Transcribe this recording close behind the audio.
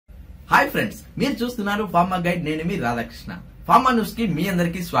Hi friends, మీరు చూస్తున్నారు pharma guide. నేను మీ రాధాకృష్ణ. ఫార్మా న్యూస్ కి మీ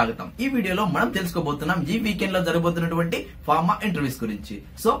అందరికీ స్వాగతం. ఈ వీడియోలో మనం తెలుసుకోబోతున్నాం ఈ వీకెండ్ లో జరగబోతున్నటువంటి ఫార్మా ఇంటర్వ్యూస్ గురించి.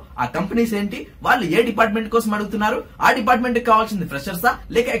 సో ఆ కంపెనీస్ ఏంటి, వాళ్ళు ఏ డిపార్ట్మెంట్ కోసం అడుగుతున్నారు, ఆ డిపార్ట్మెంట్ కి కావాల్సింది ఫ్రెషర్సా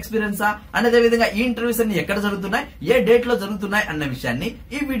లేక ఎక్స్పీరియన్సా, అదే విధంగా ఈ ఇంటర్వ్యూస్ అన్ని ఎక్కడ జరుగుతున్నాయి, ఏ డేట్ లో జరుగుతున్నాయి అన్న విషయాన్ని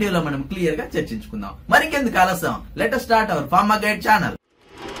ఈ వీడియోలో మనం క్లియర్ గా చర్చించుకుందాం. మరికెందుకు ఆలస్యం, let us start our pharma guide channel.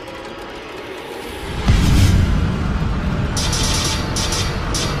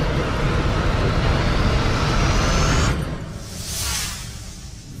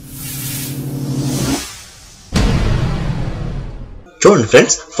 చూడండి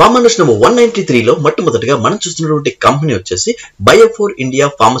ఫ్రెండ్స్, ఫార్మా న్యూస్ నెంబర్ 193 లో మొట్టమొదటిగా మనం చూస్తున్నటువంటి కంపెనీ వచ్చేసి Biophore India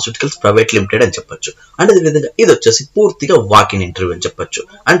pharmaceuticals private limited అని చెప్పొచ్చు. అండ్ అదే విధంగా ఇది వచ్చేసి పూర్తిగా వాక్ ఇన్ ఇంటర్వ్యూ అని చెప్పొచ్చు.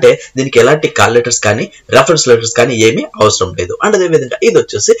 అంటే దీనికి ఎలాంటి కాల్ లెటర్స్ కానీ రెఫరెన్స్ లెటర్స్ కానీ ఏమీ అవసరం లేదు. అండ్ అదే విధంగా ఇది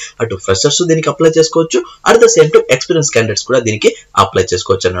వచ్చేసి అటు ఫ్రెషర్స్ దీనికి అప్లై చేసుకోవచ్చు, at the same to experience candidates కూడా దీనికి అప్లై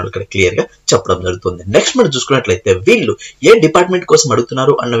చేసుకోవచ్చు అని ఇక్కడ క్లియర్ గా చెప్పడం జరుగుతుంది. నెక్స్ట్ మనం చూసుకున్నట్లయితే వీళ్ళు ఏ డిపార్ట్మెంట్ కోసం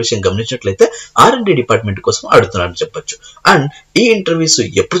అడుగుతున్నారు అన్న విషయం గమనించినట్లయితే R&D డిపార్ట్మెంట్ కోసం అడుగుతున్నారు అని చెప్పొచ్చు. అండ్ ఈ ఇంటర్వ్యూస్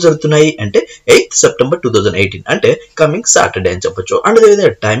ఎప్పుడు జరుగుతున్నాయి అంటే 8th September 2018 అంటే కమింగ్ సాటర్డే అని చెప్పొచ్చు. అండ్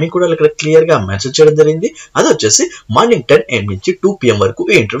అదేవిధంగా టైమింగ్ కూడా ఇక్కడ క్లియర్ గా మెన్షన్ చేయడం జరిగింది. అది వచ్చేసి మార్నింగ్ 10 AM నుంచి 2 PM వరకు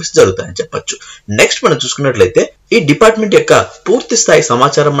ఈ ఇంటర్వ్యూస్ జరుగుతాయని చెప్పొచ్చు. నెక్స్ట్ మనం చూసుకున్నట్లయితే ఈ డిపార్ట్మెంట్ యొక్క పూర్తి స్థాయి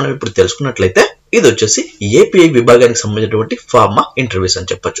సమాచారం మనం ఇప్పుడు తెలుసుకున్నట్లయితే ఇది వచ్చేసి API విభాగానికి సంబంధించినటువంటి ఫార్మా ఇంటర్వ్యూస్ అని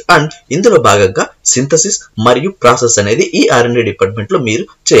చెప్పొచ్చు. అండ్ ఇందులో భాగంగా సింథసిస్ మరియు ప్రాసెస్ అనేది ఈ R&D డిపార్ట్మెంట్ లో మీరు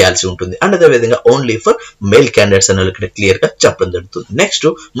చేయాల్సి ఉంటుంది. అండ్ అదే విధంగా ఓన్లీ ఫర్ మేల్ క్యాండిడేట్స్ అనేది ఇక్కడ క్లియర్ గా చెప్పడం జరుగుతుంది. నెక్స్ట్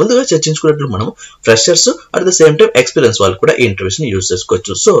ముందుగా చర్చించుకున్నట్లు మనం freshers at the same time experience వాళ్ళు కూడా ఈ ఇంటర్వ్యూస్ ని యూజ్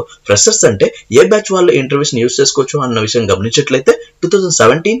చేసుకోవచ్చు. సో ఫ్రెషర్స్ అంటే ఏ బ్యాచ్ వాళ్ళు ఇంటర్వ్యూస్ ని యూజ్ చేసుకోవచ్చు అన్న విషయం గమనించినట్లయితే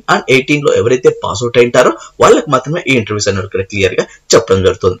 2017 and 18 లో ఎవరైతే పాస్ అవుట్ అయింటారో వాళ్ళకి మాత్రమే ఈ ఇంటర్వ్యూస్ అనేది ఇక్కడ క్లియర్ గా చెప్పడం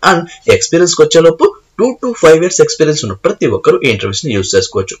జరుగుతుంది. అండ్ ఎక్స్పీరియన్స్ కి వచ్చేలోపు 2 to 5 years ఎక్స్పీరియన్స్ ఉన్న ప్రతి ఒక్కరు ఈ ఇంటర్వ్యూస్ ని యూజ్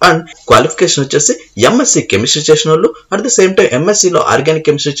చేసుకోవచ్చు. అండ్ క్వాలిఫికేషన్ వచ్చేసి MSc కెమిస్ట్రీ చేసిన వాళ్ళు at the same time MSc లో ఆర్గానిక్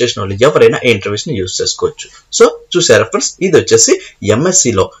కెమిస్ట్రీ చేసిన వాళ్ళు ఎవరైనా ఈ ఇంటర్వ్యూస్ ని యూజ్ చేసుకోవచ్చు. సో చూసారా ఫ్రెండ్స్, ఇది వచ్చేసి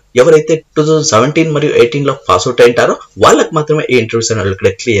MSc లో ఎవరైతే 2017 మరియు 18 లో పాస్ అవుట్ అయింటారో వాళ్ళకి మాత్రమే ఈ ఇంటర్వ్యూస్ అనేది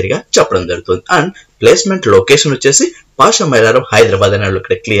ఇక్కడ క్లియర్ గా చెప్పడం జరుగుతుంది. అండ్ ప్లేస్మెంట్ లొకేషన్ వచ్చేసి పాషా మైలారం హైదరాబాద్ అనేది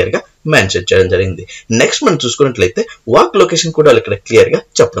ఇక్కడ క్లియర్ గా మెన్షన్ చేయడం జరిగింది. నెక్స్ట్ మనం చూసుకున్నట్లయితే వాక్ లొకేషన్ కూడా ఇక్కడ క్లియర్ గా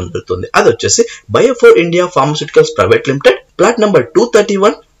చెప్పడం జరుగుతుంది. అది వచ్చేసి Biophore India pharmaceuticals private limited, plot number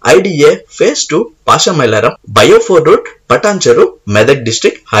 231, IDA phase 2, Pasha Mylaram, Biophore road, Patancheru, Medak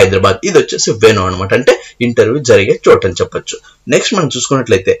district, Hyderabad. ఇది వచ్చేసి వెను అనమాట, అంటే ఇంటర్వ్యూ జరిగే చోటు అని చెప్పొచ్చు. నెక్స్ట్ మనం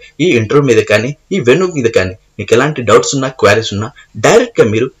చూసుకున్నట్లయితే ఈ ఇంటర్వ్యూ మీద కానీ ఈ వెను మీద కానీ మీకు ఎలాంటి డౌట్స్ ఉన్నా క్వైరీస్ ఉన్నా డైరెక్ట్ గా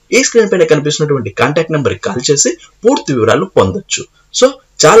మీరు ఈ స్క్రీన్ పైన కనిపిస్తున్నటువంటి కాంటాక్ట్ నెంబర్ కి కాల్ చేసి పూర్తి వివరాలు పొందొచ్చు. సో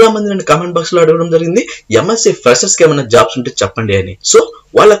చాలా మంది నన్ను కామెంట్ బాక్స్ లో అడగడం జరిగింది MSc ఫ్రెషర్స్ కి ఏమైనా జాబ్స్ ఉంటే చెప్పండి అని. సో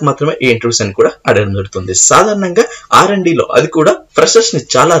వాళ్ళకి మాత్రమే ఈ ఇంటర్వ్యూస్ అని కూడా అడగడం జరుగుతుంది. సాధారణంగా R&D లో అది కూడా ఫ్రెషర్స్ ని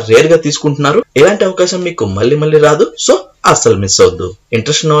చాలా రేర్ గా తీసుకుంటున్నారు. ఇలాంటి అవకాశం మీకు మళ్ళీ రాదు. సో అసలు మిస్ అవద్దు.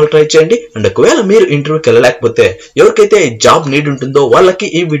 ఇంట్రెస్ట్ ఉన్న వాళ్ళు ట్రై చేయండి. అండ్ ఒకవేళ మీరు ఇంటర్వ్యూకి వెళ్ళలేకపోతే ఎవరికైతే జాబ్ నీడ్ ఉంటుందో వాళ్ళకి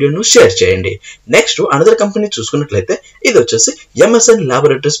ఈ వీడియోను షేర్ చేయండి. నెక్స్ట్ అనదర్ కంపెనీ చూసుకున్నట్లయితే ఇది వచ్చేసి MSN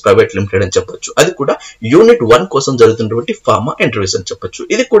లాబొరేటరీస్ ప్రైవేట్ లిమిటెడ్ అని చెప్పొచ్చు. అది కూడా యూనిట్ 1 కోసం జరుగుతున్నటువంటి ఫార్మా ఇంటర్వ్యూస్ అని చెప్పొచ్చు.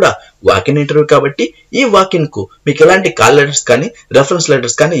 ఇది కూడా వాకిన్ ఇంటర్వ్యూ కాబట్టి ఈ వాకిన్ కు మీకు ఎలాంటి కాల్ లెటర్స్ కానీ రెఫరెన్స్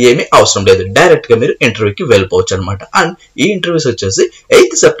లెటర్స్ కానీ ఏమీ అవసరం లేదు. డైరెక్ట్ గా మీరు ఇంటర్వ్యూకి వెళ్ళిపోవచ్చు అనమాట. అండ్ ఈ ఇంటర్వ్యూస్ వచ్చేసి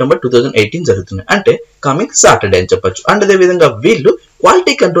 8th September 2018 జరుగుతున్నాయి, అంటే కమింగ్ సాటర్డే అని చెప్పొచ్చు. అండ్ అదే విధంగా వీళ్ళు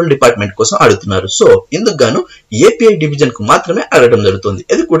క్వాలిటీ కంట్రోల్ డిపార్ట్మెంట్ కోసం అడుగుతున్నారు. సో ఇందుకు గాను API డివిజన్ కు మాత్రమే అడగడం జరుగుతుంది.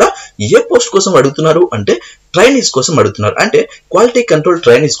 ఇది కూడా ఏ పోస్ట్ కోసం అడుగుతున్నారు అంటే ట్రైనీస్ కోసం అడుగుతున్నారు, అంటే క్వాలిటీ కంట్రోల్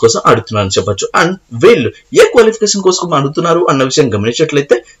ట్రైనీస్ కోసం అడుగుతున్నారు అని చెప్పొచ్చు. అండ్ వీళ్ళు ఏ క్వాలిఫికేషన్ కోసం అడుగుతున్నారు అన్న విషయం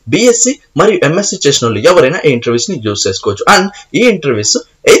గమనించినట్లయితే BSc మరియు MSc చేసిన వాళ్ళు ఎవరైనా ఈ ఇంటర్వ్యూస్ ని యూజ్ చేసుకోవచ్చు. అండ్ ఈ ఇంటర్వ్యూస్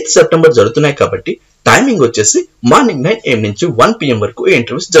 8th September జరుగుతున్నాయి కాబట్టి టైమింగ్ వచ్చేసి మార్నింగ్ 9 AM నుంచి 1 PM వరకు ఈ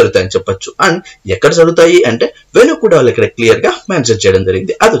ఇంటర్వ్యూస్ జరుగుతాయని చెప్పొచ్చు. అండ్ ఎక్కడ జరుగుతాయి అంటే వెను కూడా వాళ్ళు ఇక్కడ క్లియర్ గా మెన్షన్ చేయడం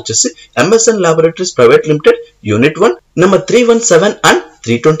జరిగింది. అది వచ్చేసి MSN laboratories private limited, unit 1, number 317 and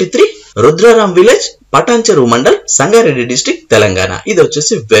 323, రుద్రారాం village, Patancheru mandal, Sangareddy district, Telangana. ఇది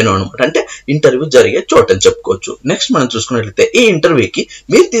వచ్చేసి వెను అనమాట, అంటే ఇంటర్వ్యూ జరిగే చోటు అని చెప్పుకోవచ్చు. నెక్స్ట్ మనం చూసుకున్నట్లయితే ఈ ఇంటర్వ్యూకి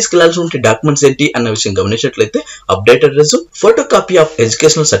మీరు తీసుకెళ్లాల్సి ఉంటే డాక్యుమెంట్స్ ఏంటి అన్న విషయం గమనించినట్లయితే updated resume, photo copy of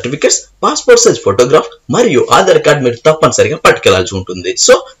educational certificates, passport size photograph మరియు ఆధార్ కార్డ్ మీరు తప్పనిసరిగా పట్టుకెళ్లాల్సి ఉంటుంది.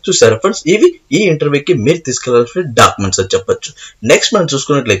 సో చూసారా ఫ్రెండ్స్, ఇవి ఈ ఇంటర్వ్యూకి మీరు తీసుకెళ్లాల్సిన డాక్యుమెంట్స్ అని చెప్పొచ్చు. నెక్స్ట్ మనం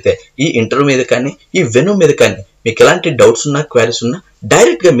చూసుకున్నట్లయితే ఈ ఇంటర్వ్యూ మీద కానీ ఈ వెను మీద కానీ మీకు ఎలాంటి డౌట్స్ ఉన్నా క్వైరీస్ ఉన్నా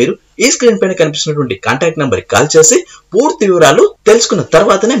డైరెక్ట్ గా మీరు ఈ స్క్రీన్ పైన కనిపిస్తున్నటువంటి కాంటాక్ట్ నెంబర్ కి కాల్ చేసి పూర్తి వివరాలు తెలుసుకున్న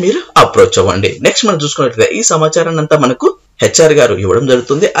తర్వాతనే మీరు అప్రోచ్ అవ్వండి. నెక్స్ట్ మనం చూసుకున్నట్లయితే ఈ సమాచారాన్ని అంతా మనకు హెచ్ఆర్ గారు ఇవ్వడం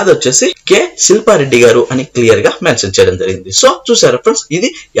జరుగుతుంది. అది వచ్చేసి కె శిల్పారెడ్డి గారు అని క్లియర్ గా మెన్షన్ చేయడం జరిగింది. సో చూసారా ఫ్రెండ్స్, ఇది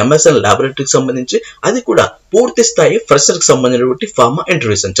ఎంఎస్ఎన్ లాబొరేటరీకి సంబంధించి, అది కూడా పూర్తి స్థాయి ఫ్రెషర్ కి సంబంధించినటువంటి ఫార్మా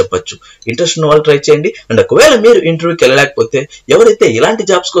ఇంటర్వ్యూస్ అని చెప్పొచ్చు. ఇంట్రెస్ట్ ఉన్న వాళ్ళు ట్రై చేయండి. అండ్ ఒకవేళ మీరు ఇంటర్వ్యూకి వెళ్ళలేకపోతే, ఎవరైతే ఇలాంటి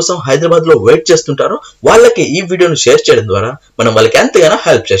జాబ్స్ కోసం హైదరాబాద్ లో వెయిట్ చేస్తుంటారో వాళ్ళకి ఈ వీడియోను షేర్ చేయడం ద్వారా మనం వాళ్ళకి ఎంతగానో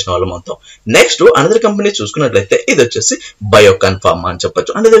హెల్ప్ చేసిన వాళ్ళం అవుతాం. నెక్స్ట్ అనదర్ కంపెనీ చూసుకున్నట్లయితే ఇది వచ్చేసి బయోకాన్ ఫార్మా అని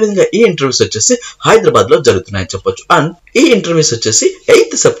చెప్పొచ్చు. అండ్ అదేవిధంగా ఈ ఇంటర్వ్యూస్ వచ్చేసి హైదరాబాద్ లో జరుగుతున్నాయని చెప్పొచ్చు. అండ్ ఈ ఇంటర్వ్యూస్ వచ్చేసి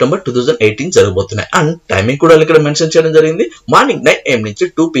 8th September 2018 జరగబోతున్నాయి. అండ్ టైమింగ్ కూడా ఇక్కడ మెన్షన్ చేయడం జరిగింది. మార్నింగ్ 9 AM నుంచి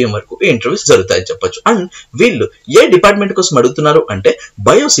 2 PM వరకు ఈ ఇంటర్వ్యూస్ జరుగుతాయని చెప్పొచ్చు. అండ్ వీళ్ళు ఏ డిపార్ట్మెంట్ కోసం అడుగుతున్నారు అంటే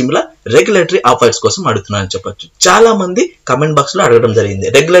బయోసిమిలర్ రెగ్యులేటరీ అఫైర్స్ కోసం అడుగుతున్నారని చెప్పొచ్చు. చాలా మంది కమెంట్ బాక్స్ లో అడగడం జరిగింది,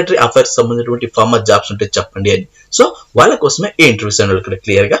 రెగ్యులేటరీ అఫైర్స్ సంబంధించినటువంటి ఫార్మా జాబ్స్ ఉంటే చెప్పండి అని. సో వాళ్ళ కోసమే ఈ ఇంటర్వ్యూస్ అనేది ఇక్కడ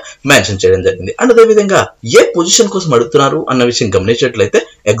క్లియర్ గా మెన్షన్ చేయడం జరిగింది. అండ్ అదే విధంగా ఏ పొజిషన్ కోసం అడుగుతున్నారు అన్న విషయం గమనించినట్లయితే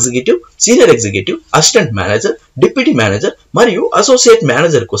executive, senior executive, assistant manager, deputy manager మరియు అసోసియేట్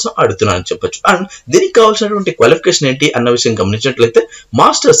మేనేజర్ కోసం అడుగుతున్నారని చెప్పొచ్చు. అండ్ దీనికి కావాల్సినటువంటి క్వాలిఫికేషన్ ఏంటి అన్న విషయం గమనించినట్లయితే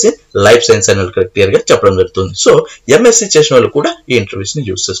మాస్టర్స్ ఇన్ లైఫ్ సైన్స్ అనేది క్లియర్ గా చెప్పడం జరుగుతుంది. సో ఎంఎస్సీ చేసిన వాళ్ళు కూడా ఈ ఇంటర్వ్యూస్ ని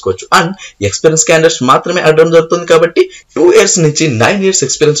యూజ్ చేసుకోవచ్చు. అండ్ ఎక్స్పీరియన్స్ క్యాండిడేట్స్ మాత్రమే అడగడం జరుగుతుంది కాబట్టి 2 years నుంచి 9 years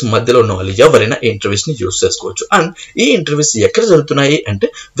ఎక్స్పీరియన్స్ మధ్యలో ఉన్న వాళ్ళు ఎవరైనా ఈ ఇంటర్వ్యూస్ ని యూజ్ చేసుకోవచ్చు. అండ్ ఈ ఇంటర్వ్యూస్ ఎక్కడ జరుగుతున్నాయి అంటే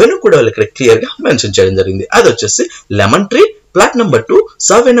వెనుకూడ వాళ్ళు ఇక్కడ క్లియర్ గా మెన్షన్ చేయడం జరిగింది. అది వచ్చేసి lemon tree, plot number 2,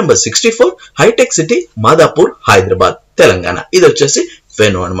 survey number 64, hitech city, Madhapur, Hyderabad, Telangana. ఇది వచ్చేసి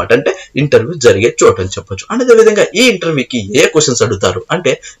వెను అనమాట, అంటే ఇంటర్వ్యూ జరిగే చోటు అని చెప్పొచ్చు. అండ్ అదే విధంగా ఈ ఇంటర్వ్యూకి ఏ క్వశ్చన్స్ అడుగుతారు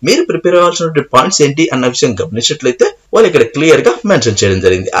అంటే మీరు ప్రిపేర్ అవ్వాల్సిన పాయింట్స్ ఏంటి అన్న విషయం గమనించినట్లయితే వాళ్ళు ఇక్కడ క్లియర్ గా మెన్షన్ చేయడం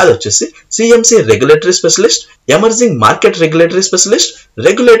జరిగింది. అది వచ్చేసి CMC regulatory specialist, emerging market regulatory specialist,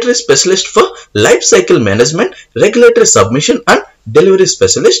 regulatory specialist for life cycle management, regulatory submission and delivery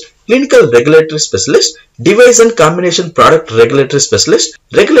specialist, clinical regulatory specialist, device and combination product regulatory specialist,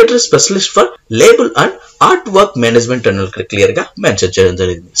 regulatory specialist for label and art work management అని clear గా mention చేయడం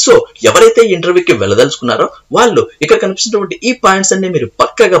జరిగింది. So ఎవరైతే ఇంటర్వ్యూకి వెళ్ళదలుచుకున్నారో వాళ్ళు ఇక్కడ కనిపిస్తున్నటువంటి ఈ పాయింట్స్ అన్ని మీరు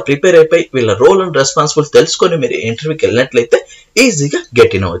పక్కగా ప్రిపేర్ అయిపోయి వీళ్ళ రోల్ అండ్ రెస్పాన్సిబుల్ తెలుసుకొని మీరు ఇంటర్వ్యూకి వెళ్ళినట్లయితే ఈజీగా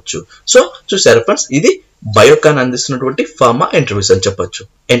గెట్ ఇన్ అవ్వచ్చు. సో చూసారు ఫ్రెండ్స్, ఇది బయోకాన్ అందిస్తున్నటువంటి ఫార్మా ఇంటర్వ్యూస్ అని చెప్పొచ్చు.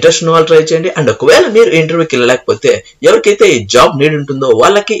 ఇంట్రెస్ట్ ఉన్న వాళ్ళు ట్రై చేయండి. అండ్ ఒకవేళ మీరు ఇంటర్వ్యూకి వెళ్ళలేకపోతే ఎవరికైతే ఈ జాబ్ నీడ్ ఉంటుందో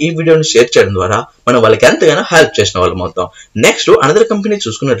వాళ్ళకి ఈ వీడియోని షేర్ చేయడం ద్వారా మనం వాళ్ళకి ఎంతగానో హెల్ప్ చేసిన వాళ్ళం అవుతాం. నెక్స్ట్ అనదర్ కంపెనీ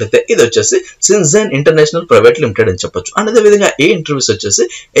చూసుకున్నట్లయితే ఇది వచ్చేసి Syngene ఇంటర్నేషనల్ ప్రైవేట్ లిమిటెడ్ అని చెప్పొచ్చు. అండ్ అదే విధంగా ఈ ఇంటర్వ్యూస్ వచ్చేసి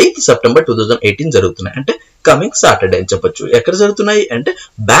 8th September 2018 జరుగుతున్నాయి, అంటే కమింగ్ సాటర్డే అని చెప్పొచ్చు. ఎక్కడ జరుగుతున్నాయి అంటే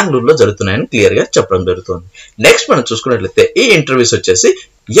బెంగళూరులో జరుగుతున్నాయని క్లియర్ గా చెప్పడం జరుగుతుంది. నెక్స్ట్ మనం చూసుకున్నట్లయితే ఈ ఇంటర్వ్యూస్ వచ్చేసి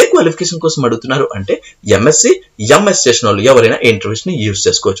ఏ క్వాలిఫికేషన్ కోసం అడుగుతున్నారు అంటే ఎంఎస్సి, ఎంఎస్ చేసిన వాళ్ళు ఎవరైనా ఇంటర్వ్యూస్ ని యూజ్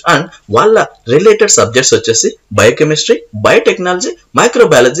చేసుకోవచ్చు. అండ్ వాళ్ళ రిలేటెడ్ సబ్జెక్ట్స్ వచ్చేసి biochemistry, biotechnology,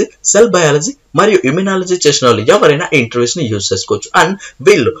 microbiology, cell biology మరియు ఇమ్యునాలజీ చేసిన వాళ్ళు ఎవరైనా ఇంటర్వ్యూస్ ని యూజ్ చేసుకోవచ్చు. అండ్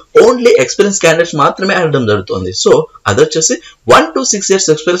వీళ్ళు ఓన్లీ ఎక్స్పీరియన్స్ క్యాండిడేట్స్ మాత్రమే అడగడం జరుగుతుంది. సో అది వచ్చేసి 1 to 6 years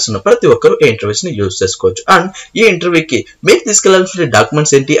ఎక్స్పీరియన్స్ ఉన్న ప్రతి ఒక్కరు ఈ ఇంటర్వ్యూస్ ని యూజ్ చేసుకోవచ్చు. అండ్ ఈ ఇంటర్వ్యూకి మీరు తీసుకెళ్లాల్సిన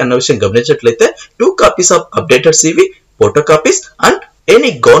డాక్యుమెంట్స్ ఏంటి అన్న విషయం గమనించినట్లయితే 2 copies of updated CV, photo copies and any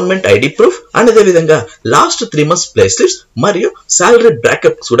government ID proof, and అదే విధంగా లాస్ట్ 3 months ప్లే స్లిప్స్ మరియు సాలరీ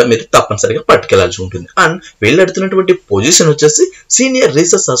బ్యాకప్స్ కూడా మీరు తప్పనిసరిగా పట్టుకెళ్లాల్సి ఉంటుంది. అండ్ వీళ్ళు అడుగుతున్నటువంటి పొజిషన్ వచ్చేసి సీనియర్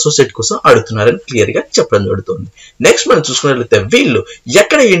రీసెర్చ్ అసోసియేట్ కోసం అడుగుతున్నారని క్లియర్ గా చెప్పడం జరుగుతుంది. నెక్స్ట్ మనం చూసుకున్నట్లయితే వీళ్ళు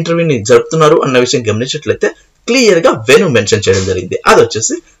ఎక్కడ ఇంటర్వ్యూని జరుపుతున్నారు అన్న విషయం గమనించినట్లయితే క్లియర్ గా వెను మెన్షన్ చేయడం జరిగింది. అది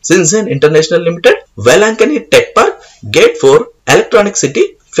వచ్చేసి Syngene international limited, వెలాంకనీ tech park, gate 4, electronic city,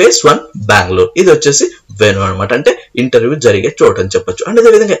 phase 1, Bengaluru. ఇది వచ్చేసి వెను అనమాట, అంటే ఇంటర్వ్యూ జరిగే చోటు అని చెప్పొచ్చు. అండ్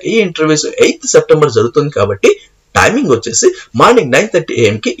అదే విధంగా ఈ ఇంటర్వ్యూస్ 8th September జరుగుతుంది కాబట్టి టైమింగ్ వచ్చేసి మార్నింగ్ 9:30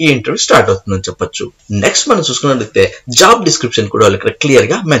 AM కి ఈ ఇంటర్వ్యూ స్టార్ట్ అవుతుందని చెప్పొచ్చు. నెక్స్ట్ మనం చూసుకున్నట్లయితే జాబ్ డిస్క్రిప్షన్ కూడా వాళ్ళు ఇక్కడ క్లియర్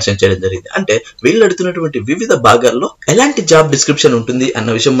గా మెన్షన్ చేయడం జరిగింది. అంటే వీళ్ళు అడుగుతున్నటువంటి వివిధ భాగాల్లో ఎలాంటి జాబ్ డిస్క్రిప్షన్ ఉంటుంది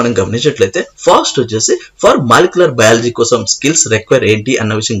అన్న విషయం మనం గమనించినట్లయితే ఫస్ట్ వచ్చేసి ఫర్ మాలిక్యులర్ బయాలజీ కోసం స్కిల్స్ రిక్వైర్ ఏంటి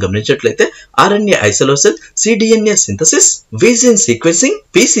అన్న విషయం గమనించినట్లయితే RNA isolation, cDNA synthesis, వీజిన్ sequencing,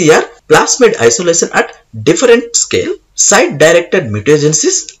 PCR, plasmid isolation at different scale, site directed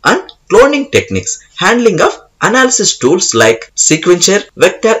మ్యూటేజెన్సిస్ and cloning techniques, handling of analysis tools like సీక్వెన్షర్,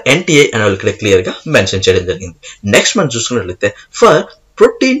 vector, NTA అని ఇక్కడ క్లియర్ గా మెన్షన్ చేయడం జరిగింది. నెక్స్ట్ మనం చూసుకున్నట్లయితే ఫర్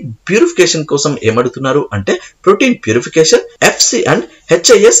ప్రోటీన్ ప్యూరిఫికేషన్ కోసం ఏమడుగుతున్నారు అంటే protein purification, FC and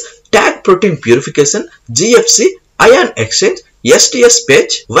HIS, tag protein purification, GFC, ion exchange, STS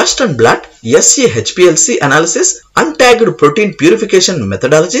page, western blot, SCHPLC analysis, అన్టాగ్డ్ protein purification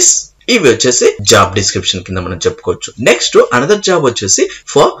methodologies. ఇవి వచ్చేసి జాబ్ డిస్క్రిప్షన్ కింద మనం చెప్పుకోవచ్చు. నెక్స్ట్ అనదర్ జాబ్ వచ్చేసి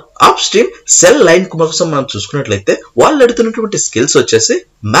for up stream cell line కోసం మనం చూసుకున్నట్లయితే వాళ్ళు అడుగుతున్నటువంటి స్కిల్స్ వచ్చేసి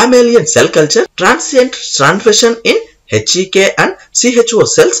మామేలియన్ cell culture, transient ట్రాన్స్ఫెషన్ in HEK and CHO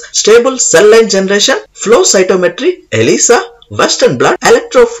cells, stable cell line generation, flow cytometry, ELISA, western blot,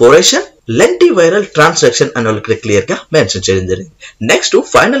 electrophoration, Lent viral transcription అని వాళ్ళకి క్లియర్ గా మెన్షన్ చేయడం జరిగింది. నెక్స్ట్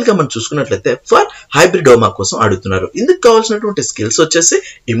ఫైనల్ గా మనం చూసుకున్నట్లయితే ఫర్ హైబ్రిడోమా కోసం అడుగుతున్నారు. ఇందుకు కావాల్సినటువంటి స్కిల్స్ వచ్చేసి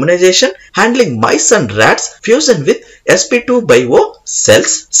immunisation, handling mice and rods, fusion with sp2 bio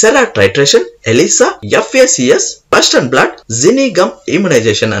cells, Cera ట్రైట్రేషన్, ELISA, FACS, first and blood, జినిగమ్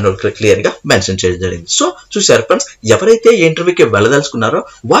immunisation అని క్లియర్ గా మెన్షన్ చేయడం జరిగింది. సో చూసారు ఫ్రెండ్స్, ఎవరైతే ఈ ఇంటర్వ్యూకి వెళ్ళదలుచుకున్నారో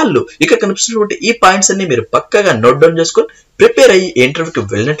వాళ్ళు ఇక్కడ కనిపిస్తున్నటువంటి ఈ పాయింట్స్ అన్ని మీరు పక్కగా నోట్ డౌన్ చేసుకొని ప్రిపేర్ అయ్యి ఇంటర్వ్యూకి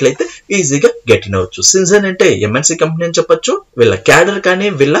వెళ్ళినట్లయితే ఈజీగా గెట్ ఇన్ అవ్వచ్చు. సింజన్ అంటే MNC కంపెనీ అని చెప్పొచ్చు. వీళ్ళ క్యాడర్ కానీ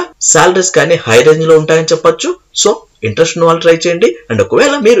వీళ్ళ సాలరీస్ కానీ హై రేంజ్ లో ఉంటాయని చెప్పొచ్చు. సో ఇంట్రెస్ట్ ఉన్న వాళ్ళు ట్రై చేయండి. అండ్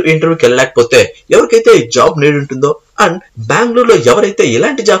ఒకవేళ మీరు ఇంటర్వ్యూకి వెళ్ళలేకపోతే ఎవరికైతే ఈ జాబ్ నీడ్ ఉంటుందో అండ్ బెంగళూరులో ఎవరైతే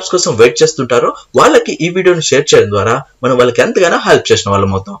ఇలాంటి జాబ్స్ కోసం వెయిట్ చేస్తుంటారో వాళ్ళకి ఈ వీడియోని షేర్ చేయడం ద్వారా మనం వాళ్ళకి ఎంతగానో హెల్ప్ చేసిన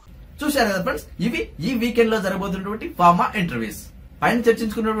వాళ్ళం అవుతాం. చూశారు కదా ఫ్రెండ్స్, ఇవి ఈ వీకెండ్ లో జరగబోతున్నటువంటి ఫార్మా ఇంటర్వ్యూస్. పైన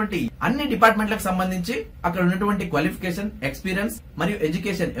చర్చించుకున్నటువంటి అన్ని డిపార్ట్మెంట్లకు సంబంధించి అక్కడ ఉన్నటువంటి క్వాలిఫికేషన్, ఎక్స్పీరియన్స్ మరియు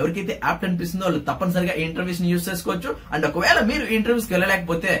ఎడ్యుకేషన్ ఎవరికైతే యాప్ట్ అనిపిస్తుందో వాళ్ళు తప్పనిసరిగా ఈ ఇంటర్వ్యూస్ ని యూజ్ చేసుకోవచ్చు. అండ్ ఒకవేళ మీరు ఇంటర్వ్యూస్ కి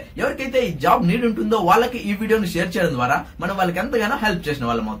వెళ్ళలేకపోతే ఎవరికైతే ఈ జాబ్ నీడ్ ఉంటుందో వాళ్ళకి ఈ వీడియోని షేర్ చేయడం ద్వారా మనం వాళ్ళకి ఎంతగానో హెల్ప్ చేసిన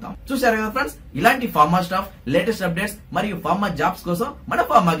వాళ్ళం అవుతాం. చూశారు కదా ఫ్రెండ్స్, ఇలాంటి ఫార్మా స్టాఫ్, లేటెస్ట్ అప్డేట్స్ మరియు ఫార్మా జాబ్స్ కోసం మన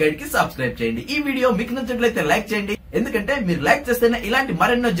ఫార్మా గైడ్ కి సబ్స్క్రైబ్ చేయండి. ఈ వీడియో మీకు నచ్చినట్లయితే లైక్ చేయండి. ఎందుకంటే మీరు లైక్ చేస్తేనే ఇలాంటి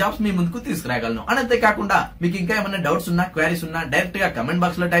మరెన్నో జాబ్స్ మీ ముందుకు తీసుకురాగలను. అంతే కాకుండా మీకు ఇంకా ఏమైనా డౌట్స్ ఉన్నా, క్వైరీస్ ఉన్నా డైరెక్ట్ గా కమెంట్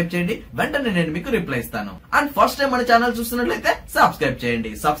బాక్స్ లో టైప్ చేయండి. వెంటనే నేను మీకు రిప్లై ఇస్తాను. అండ్ ఫస్ట్ టైం మన ఛానల్ చూస్తున్నట్లయితే సబ్స్క్రైబ్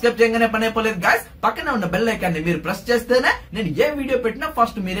చేయండి. సబ్స్క్రైబ్ చేయగానే పని అయిపోలేదు గాయ్స్, పక్కనే ఉన్న బెల్ ఐకాన్ ని మీరు ప్రెస్ చేస్తేనే నేను ఏ వీడియో పెట్టినా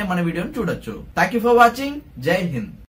ఫస్ట్ మీరే మన వీడియోని చూడొచ్చు. Thank you for watching. జై హింద్.